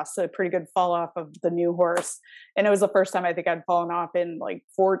toss, a pretty good fall off of the new horse, and it was the first time I think I'd fallen off in like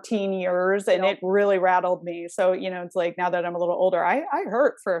 14 years, and Yep. it really rattled me. So it's like now that I'm a little older, I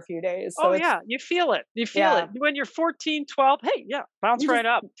hurt for a few days. So Oh, it's yeah, you feel it, you feel it. yeah, When you're 14, 12, hey, yeah, bounce you just right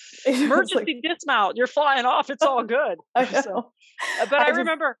up. it's like Emergency dismount, you're flying off, it's all good. I So, know. but I I just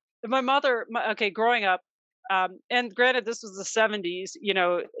remember my mother okay, growing up, and granted this was the '70s,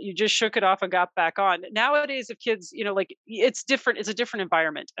 you just shook it off and got back on. Nowadays, if kids, like, it's different, it's a different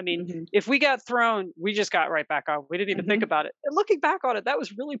environment. I mean, hmm if we got thrown, we just got right back on. We didn't even think hmm about it. And looking back on it, that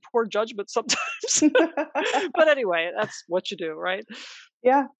was really poor judgment sometimes. But anyway, that's what you do, right?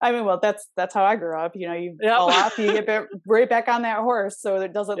 Yeah, I mean, well, that's how I grew up. You Yep. fall off, you get right back on that horse, so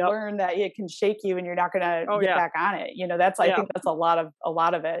it doesn't Yep. learn that it can shake you, and you're not gonna Oh, get yeah. back on it. That's I Yeah. think that's a lot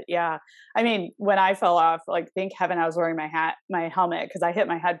of it. Yeah, I mean, when I fell off, like, thank heaven I was wearing my helmet because I hit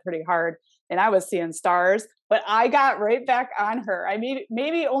my head pretty hard, and I was seeing stars. But I got right back on her. I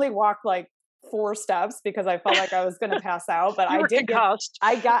maybe only walked like 4 steps because I felt like I was gonna pass out, but You I were did get. concussed,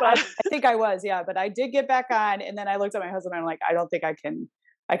 I got. I, but I think I was, yeah, but I did get back on, and then I looked at my husband. And I'm like, I don't think I can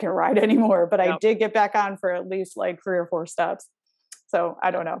ride anymore, but I yep. did get back on for at least like 3 or 4 steps. So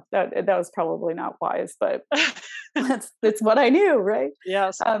I don't know. That was probably not wise, but it's what I knew, right?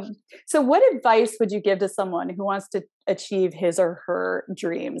 Yes. Um, so, what advice would you give to someone who wants to achieve his or her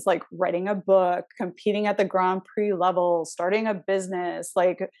dreams, like writing a book, competing at the Grand Prix level, starting a business?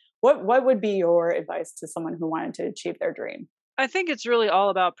 Like, what would be your advice to someone who wanted to achieve their dream? I think it's really all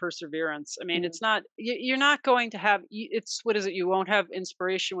about perseverance. I mean, Mm, it's not you're not going to have it's what is it? You won't have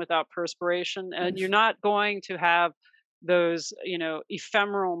inspiration without perspiration, and you're not going to have those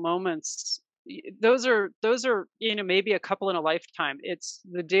ephemeral moments. Those are maybe a couple in a lifetime. It's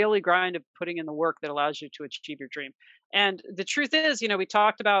the daily grind of putting in the work that allows you to achieve your dream. And the truth is, we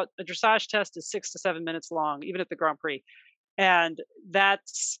talked about a dressage test is 6 to 7 minutes long, even at the Grand Prix, and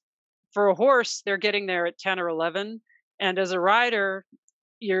that's for a horse. They're getting there at 10 or 11, and as a rider,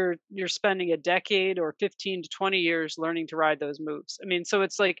 you're spending a decade or 15 to 20 years learning to ride those moves. I mean, so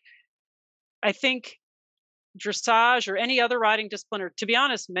it's like I think dressage or any other riding discipline, or to be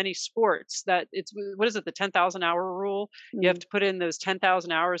honest, many sports, that it's what is it, the 10,000 hour rule? You have Mm, to put in those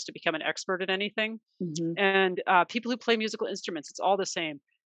 10,000 hours to become an expert at anything. mhm. And people who play musical instruments, it's all the same.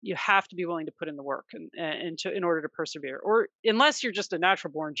 You have to be willing to put in the work in order to persevere. Or unless you're just a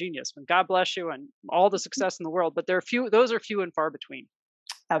natural born genius, and God bless you and all the success in the world. But there are few; those are few and far between.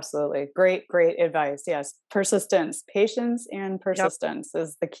 Absolutely. Great, great advice. Yes. Persistence, patience and Yep. persistence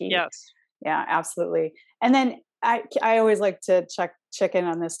is the key. Yes. Yeah, absolutely. And then I always like to check in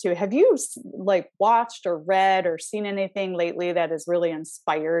on this too. Have you like watched or read or seen anything lately that has really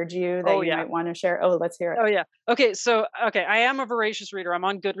inspired you that Oh you yeah. might want to share? Oh, let's hear it. Oh yeah. Okay. So okay, I am a voracious reader. I'm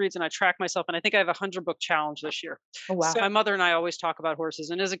on Goodreads and I track myself, and I think I have a 100 book challenge this year. Oh So wow. my mother and I always talk about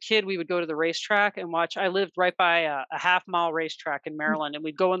horses. And as a kid, we would go to the racetrack and watch. I lived right by a half-mile racetrack in Maryland, and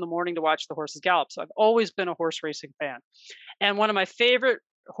we'd go in the morning to watch the horses gallop. So I've always been a horse racing fan. And one of my favorite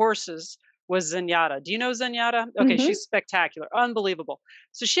horses was Zenyatta. Do you know Zenyatta? Okay, Mm-hmm. she's spectacular, unbelievable.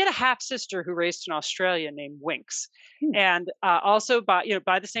 So she had a half sister who raced in Australia named Winx, and also by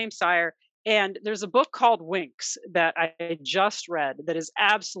the same sire. And there's a book called Winx that I just read that is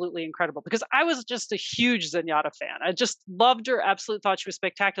absolutely incredible because I was just a huge Zenyatta fan. I just loved her, absolutely thought she was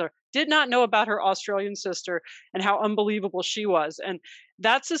spectacular. Did not know about her Australian sister and how unbelievable she was. And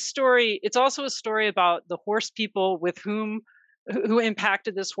that's a story. It's also a story about the horse people with who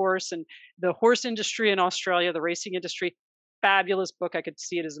impacted this horse and the horse industry in Australia, the racing industry. Fabulous book. I could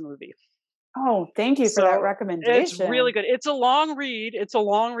see it as a movie. Oh, thank you for that So it's really recommendation. good. It's a long read. It's a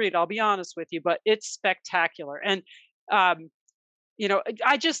long read. I'll be honest with you, but it's spectacular. And um,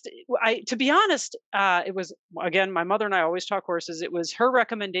 I just, to be honest, it was again my mother and I always talk horses. It was her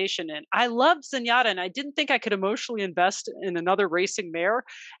recommendation, and I loved Zenyatta, and I didn't think I could emotionally invest in another racing mare.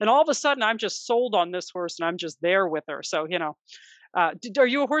 And all of a sudden, I'm just sold on this horse, and I'm just there with her. So are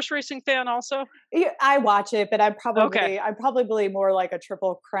you a horse racing fan also? Yeah, I watch it, but Okay, I'm probably more like a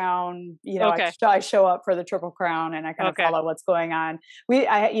Triple Crown. You know, okay, I show up for the Triple Crown and I kind of okay. follow what's going on. We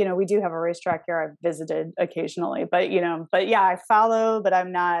do have a racetrack here. I've visited occasionally, but yeah, I follow, but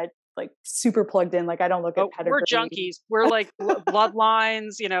I'm not like super plugged in. Like I don't look at Oh, we're pedigree. junkies. We're like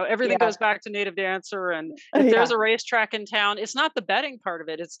bloodlines. Everything Yeah, goes back to Native Dancer. And if there's yeah. a racetrack in town, it's not the betting part of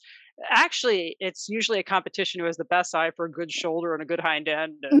it. It's usually a competition who has the best eye for a good shoulder and a good hind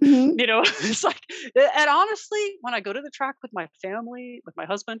end. And Hmm. it's like, and honestly, when I go to the track with my family, with my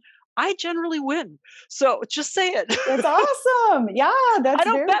husband, I generally win. So just say it. That's awesome. Yeah, I that's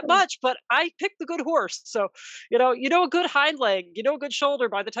don't very bet cool. much, but I picked the good horse. So, a good hind leg, a good shoulder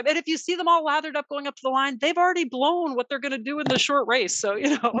by the time. And if you see them all lathered up going up to the line, they've already blown what they're going to do in the short race. So,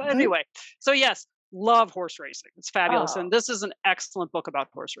 Mhm. anyway. So, yes, love horse racing. It's fabulous. Oh, And this is an excellent book about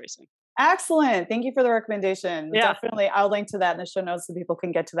horse racing. excellent. Thank you for the recommendation. Yeah. Definitely, I'll link to that in the show notes so people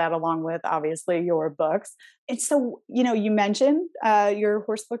can get to that along with obviously your books. And so, you mentioned your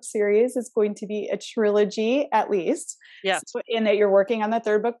horse book series is going to be a trilogy at least. Yes. So, in that you're working on the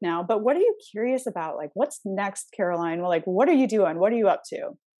third book now. But what are you curious about? Like, what's next, Caroline? Well, like, what are you doing? What are you up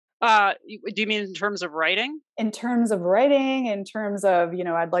to? Do you mean in terms of writing? In terms of writing, in terms of,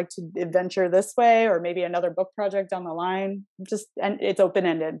 I'd like to adventure this way, or maybe another book project down the line. And it's open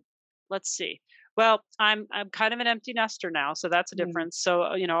ended. Let's see. Well, I'm kind of an empty nester now, so that's a difference. So,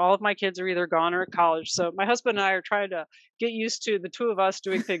 all of my kids are either gone or at college. So my husband and I are trying to get used to the two of us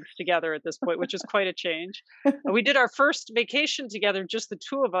doing things together at this point, which is quite a change. We did our first vacation together, just the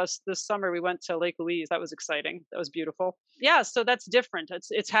two of us this summer. We went to Lake Louise. That was exciting. That was beautiful. Yeah, so that's different.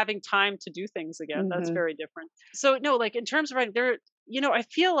 It's having time to do things again. That's Hmm. very different. So no, like in terms of writing,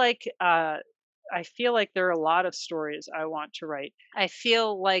 I feel like there are a lot of stories I want to write. I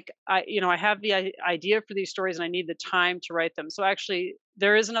feel like I have the idea for these stories and I need the time to write them. So actually,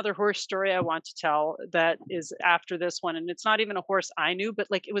 there is another horse story I want to tell that is after this one, and it's not even a horse I knew, but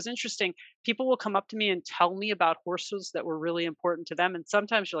like it was interesting. People will come up to me and tell me about horses that were really important to them, and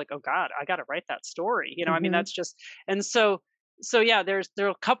sometimes you're like, oh God, I got to write that story. I mean, Hmm. that's just and so yeah, there are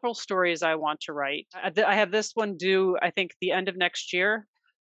a couple stories I want to write. I have this one due, I think, the end of next year,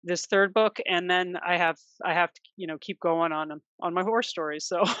 this third book, and then I have to keep going on my horse stories.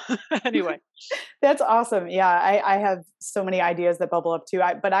 So anyway. That's awesome. Yeah, I have so many ideas that bubble up too.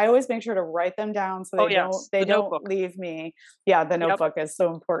 But I always make sure to write them down so Oh they yes, the don't Notebook. leave me. Yeah, the Yep. notebook is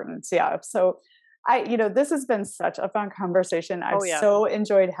so important. Yeah. So this has been such a fun conversation. I've Oh yeah. so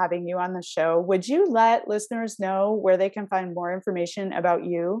enjoyed having you on the show. Would you let listeners know where they can find more information about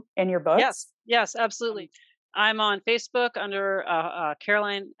you and your Yes, books? yes, Um, absolutely. I'm on Facebook under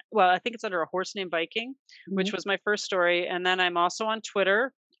Caroline. Well, I think it's under A Horse Named Viking, which mhm. was my first story, and then I'm also on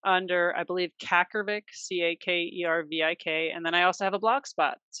Twitter under, I believe, Kakervik, Cakervik, and then I also have a blog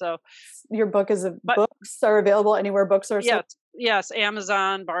spot. So, Your but books are available anywhere books are sold? yes, yes,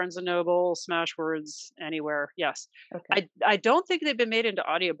 Amazon, Barnes& and Noble, Smashwords, anywhere, yes. Okay. I don't think they've been made into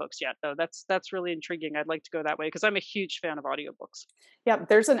audiobooks yet, though. That's really intriguing. I'd like to go that way because I'm a huge fan of audiobooks. Yeah,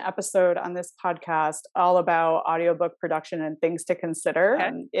 there's an episode on this podcast all about audiobook production and things to consider.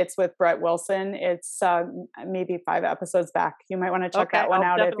 Okay. It's with Brett Wilson. It's maybe 5 episodes back. You might want to check Okay, that one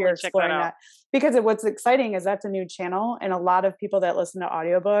I'll out if definitely you're check that exploring out. that. Because what's exciting is that's a new channel, and a lot of people that listen to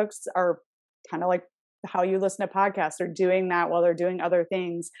audiobooks are kind of like how you listen to podcasts. They're doing that while they're doing other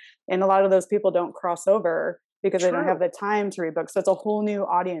things, and a lot of those people don't cross over because they don't have True. the time to read books. So it's a whole new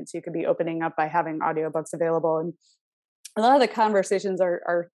audience you could be opening up by having audiobooks available. And a lot of the conversations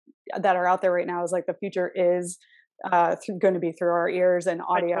are that are out there right now is like the future is going to be through our ears and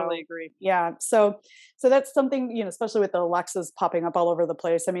I audio. totally agree. Yeah. So that's something, especially with the Alexas popping up all over the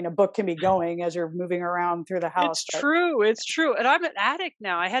place. I mean, a book can be going as you're moving around through the house. It's true, and I'm an addict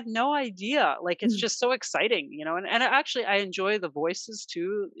now. I had no idea. Like, it's just so exciting, and actually I enjoy the voices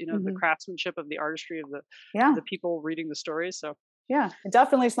too, the Mhm. craftsmanship of the artistry of Yeah. the people reading the stories. So, Yeah.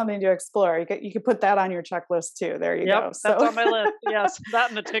 Definitely something to explore. You could put that on your checklist too. There you yep, go. that's So on my list. Yes, that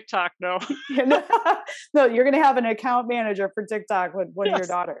and the TikTok, no. you know, no, you're going to have an account manager for TikTok with one of your Yes,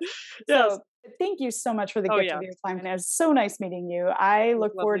 daughters. yes. So thank you so much for the Oh, gift yeah. of your time. And it was so nice meeting you. I It was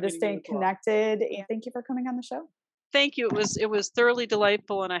look lovely forward to meeting you staying as well. connected. And thank you for coming on the show. Thank you. It was thoroughly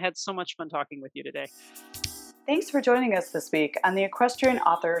delightful, and I had so much fun talking with you today. Thanks for joining us this week on the Equestrian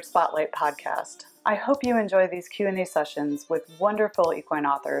Author Spotlight podcast. I hope you enjoy these Q&A sessions with wonderful equine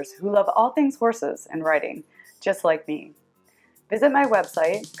authors who love all things horses and riding, just like me. Visit my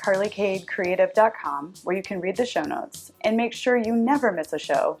website, carlycadecreative.com, where you can read the show notes, and make sure you never miss a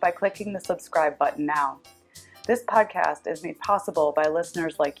show by clicking the subscribe button now. This podcast is made possible by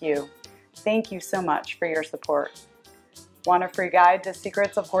listeners like you. Thank you so much for your support. Want a free guide to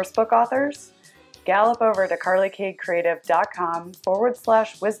secrets of horsebook authors? Gallop over to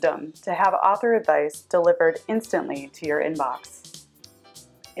carlycadecreative.com/wisdom to have author advice delivered instantly to your inbox.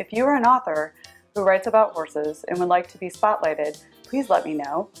 If you are an author who writes about horses and would like to be spotlighted, please let me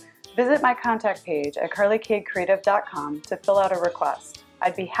know. Visit my contact page at carlycadecreative.com to fill out a request.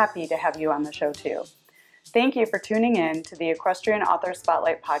 I'd be happy to have you on the show too. Thank you for tuning in to the Equestrian Author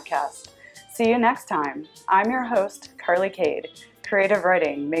Spotlight podcast. See you next time. I'm your host, Carly Cade. Creative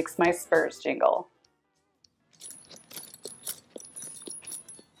writing makes my spurs jingle.